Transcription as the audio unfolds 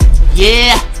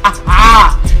Yeah,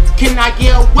 Can I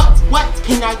get what?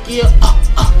 Can I get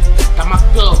Got my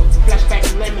girl, flashback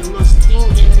lemon, little steam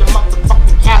in the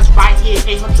motherfucking house right here,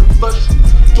 800 bush,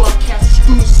 joint cast,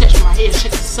 screw session right here,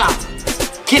 check this out.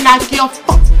 Can I get a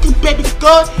fuck you, baby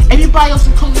girl? Everybody else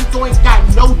in Cleveland ain't got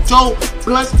no dough,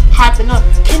 blunts hopping up.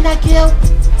 Can I get a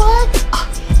what?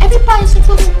 Everybody else in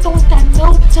Cleveland ain't got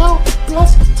no dough,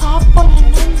 blunts top on your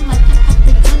name like a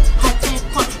hot that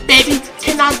fun. Baby,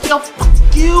 can I get a fuck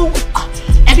you?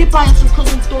 Everybody else in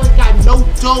Cleveland ain't got no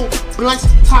dough, blunts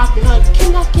topping up.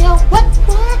 Can I get a what?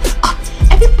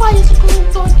 Everybody else in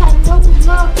Cleveland ain't got no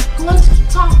love, blunts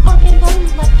top on your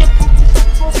name like a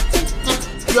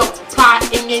yo,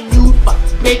 plotting and you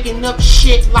making up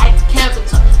shit like Kevin,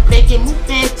 making move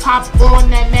that top on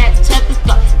that mad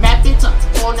temperature, mad bitter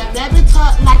on that mad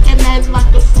like a man,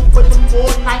 like a super the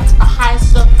more like a high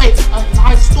surface, a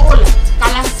high story.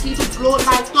 Gotta see the blow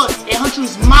like that. 800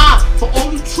 is mine for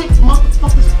all you trick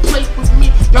motherfuckers play with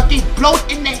me. Y'all get blown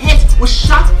in the heads with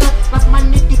shotgun like my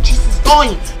nigga Jesus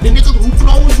going. The niggas who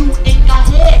blow you in your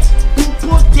heads, who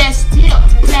put that steel,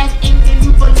 black ink and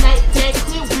you but like that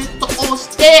clear with the all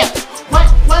stare. What?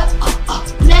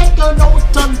 Black girl no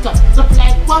thunder, the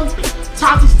black bumping,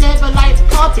 time to stab it like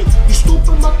pumping. You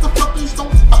stupid motherfuckers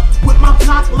don't fuck with my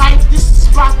block like this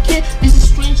is rockin'. This is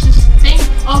strangest thing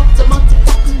of the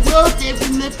motherfucking world. They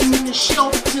be living in the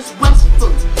shell since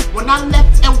Westfield. When I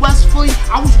left at Westfield,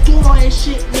 I was doing all that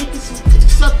shit, making some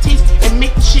subtapes and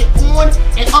making shit on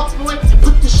and upload it and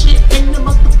put the shit in the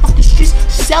motherfucking streets,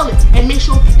 sell it and make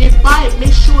sure they buy it.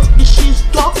 Make sure the shit's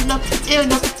dark enough, air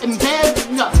enough, and bad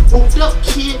enough. Rolled up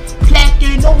kid,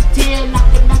 placard no dead,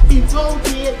 like a not be rolled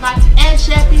dead, like Ash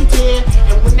be dead.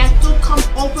 And when that girl come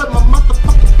over my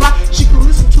motherfucking block, she can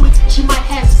listen to it. She might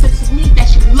have sex with me, that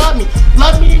she love me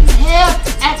in the hair,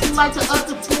 acting like the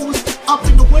other boys up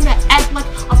in the winter, act like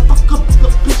I fuck up the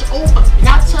bitch over. And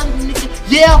I tell the nigga,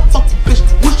 yeah, fuck the bitch.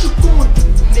 What you gonna do,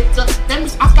 nigga? That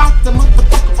means I got the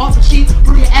motherfucker off the sheet.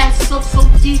 Bring your ass up so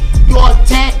deep, you're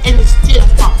dead and it's still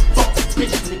my fuck the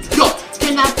bitch, nigga. Yo,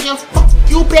 can I get fuck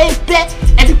you, baby?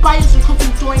 Everybody else in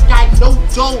cooking joint got no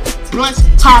dough, blunts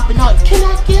topping up. Can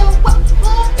I get what?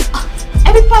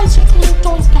 Everybody else in cooking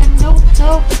joint got no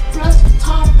dough, blunts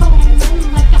topping up.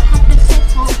 Like a hot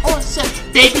set on set.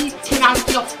 Baby, can I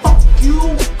get fuck you?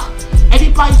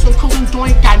 Everybody's in cooking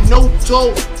joint got no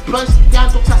dough, blunts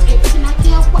down to class. Can I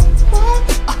get what?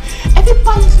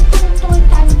 Everybody's in cooking joint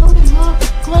got no love,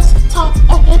 blunts top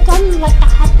on their gun like a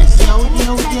hot set.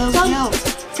 Yo.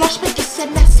 Flashback is a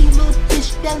nasty little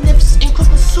bitch that lives in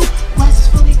Crooked Soup,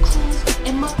 West Philly Queens,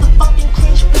 and motherfucking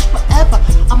cringe bitch forever.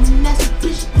 I'm a nasty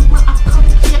bitch, but when I come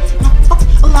here, now fuck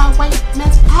a lot of white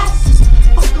men's asses,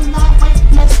 fuck a lot of white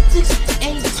men's dicks.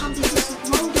 Anytime they just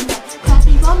long enough,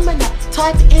 clappy rumbling up,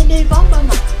 type in a rumbling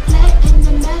up, play in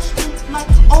the master like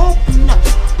open up,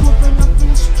 pulling up in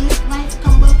the street like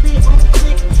I'm a bit on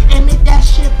click, and make that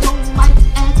shit blow like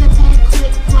as a pan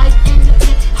click, like in the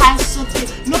pit, high something.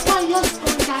 Nobody else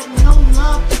got no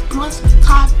love, blunts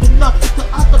topping up. The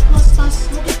other blunts I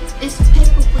smoke it, it's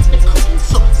paper with the cooking,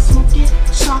 so smoke it,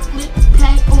 chocolate,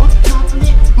 play or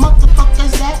chocolate.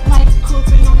 Motherfuckers act like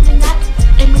cooking on the neck,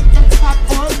 and make that clap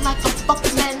on like a fuck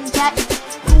man that.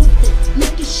 Moving,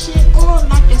 making shit on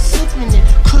like a sipping it,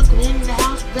 cooking in the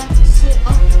house, back to sit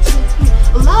up to me.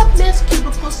 A lot of men keep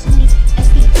a pussy me as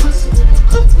they pussy me,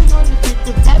 cooking on the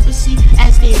vacancy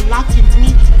as they locking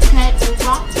me, play and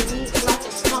rocking me like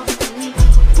a stuff to me.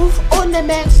 Proof on the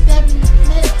man, stabbing the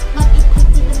flare like a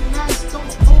poop in the nice, don't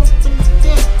open the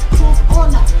bed. Proof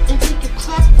on her and take a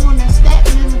crap on her,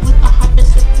 stabbing with the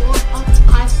hottest support of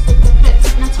I stick the bed.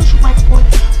 And I touch your white boy,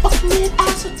 fuck me and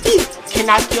ass a deep. Can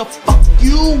I get fuck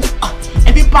you?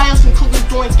 Everybody else in cooking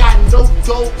joint got no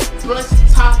dough, blunts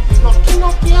topping up. Can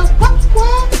I get what?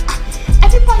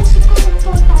 Everybody else in cooking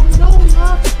joint got no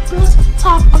love, blunts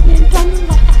top up and done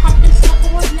like a hottest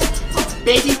on that.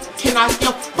 Baby, can I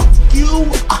get you?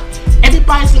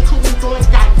 Everybody's in cooking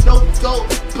joint got no dough,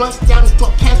 blunts down the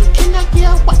door, casual. Can I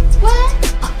get what?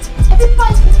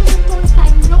 Everybody's in cooking joint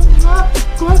got no love,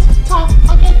 blunts top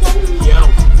up and done like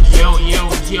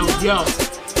yo.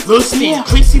 Little Steve,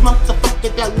 crazy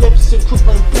motherfucker that lives in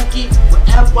Crooklyn Bookie.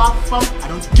 Wherever I'm from, I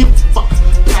don't give a fuck.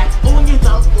 Black on your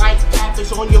dump like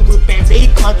tappers on your roof and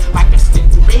bacon like a stick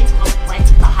to bacon, right?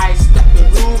 The highest step in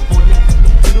roof on that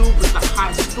blue with the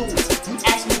highest stool. You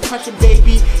ask me a question,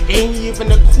 baby, ain't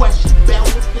even a question. Bell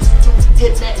with this dude,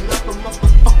 hit that another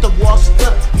motherfucker wall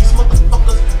stuff. These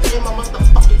motherfuckers in my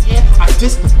motherfucking hair, I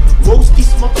just roast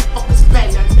these motherfuckers back.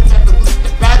 I never lose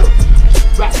the battle.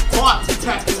 Rap hard,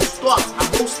 pack in the store, I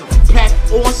roast them, pack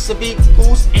on some big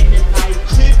goose, and then I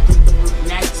clip with the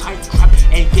black tight crap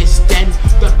and get stand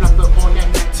the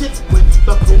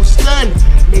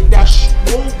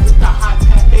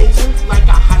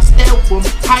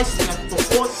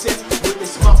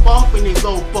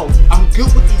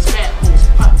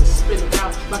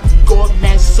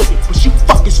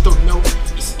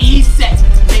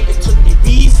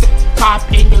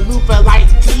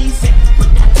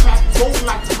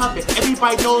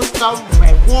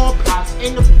somewhere, warm plots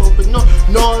in the open, no,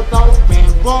 where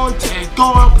wrong, take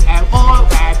on, black on,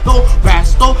 raggle,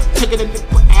 rascal, take it in the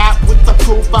app with the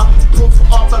proof of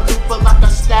a looper like a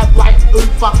stab like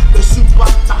Uber, the super,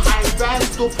 the high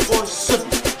rascal, or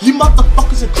super. You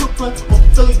motherfuckers in Brooklyn or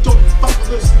Philly don't fuck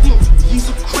with this thing. He's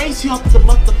a crazy off the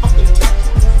motherfucking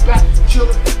tattoo, black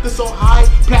killer, this so high,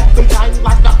 black behind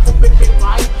like a open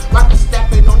line, like a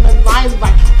stepping on the line,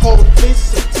 like hold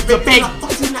this, baby.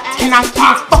 Can I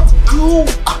get fuck you?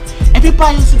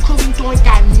 Everybody's including doing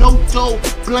got no dough.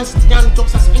 Blunts down,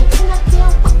 jokes that's in. Can I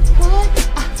get what?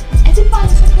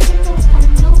 Everybody's including doing got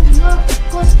no love.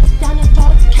 Goes down the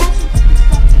dark castle.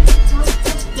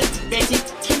 Baby,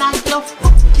 can I get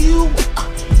fuck you?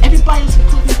 Everybody's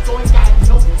including doing got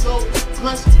no dough.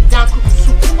 Blunts down, cooking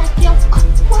soup. Can I get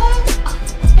what?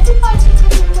 Everybody's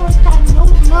including doing got no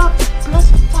love. Blunts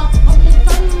top on the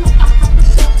gun like I have to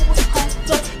sell for what's called.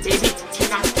 Baby,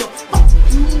 can I get fuck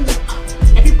you?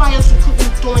 Everybody's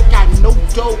including doing got no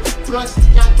dough. Blunts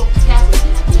down, jokes castle.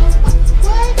 Can I get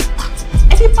what?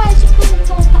 Everybody's including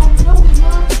doing got no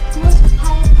love. Blunts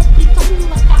high up the gun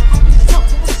like I have to sell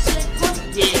for what's called.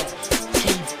 Yeah.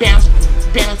 Can you bounce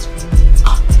with me?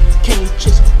 Can you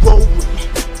just roll with me,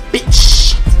 bitch?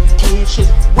 Can you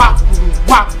just rock with me,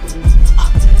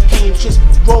 can you just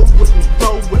roll with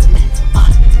me,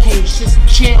 can you just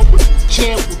chill with me,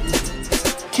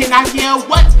 Can I get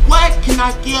what? Can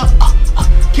I get,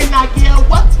 can I get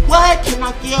what? Can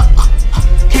I get,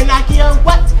 can I get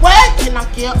what? Can I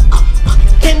get,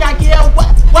 can I get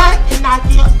what? Can I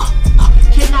get,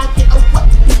 can I get what?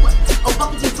 Oh,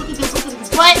 what?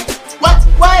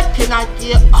 Can I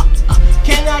get,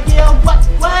 can I get what?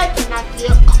 Can I get, can I get what? Can I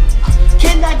get,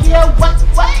 can I get what?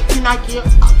 Can I get,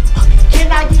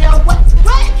 can I get what?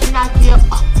 What can I get?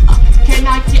 What? Can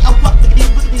I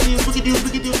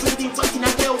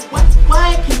get what?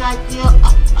 Can I get,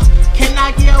 can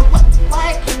I get what?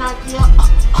 Can I get,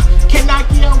 can I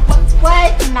get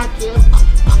what? Can I get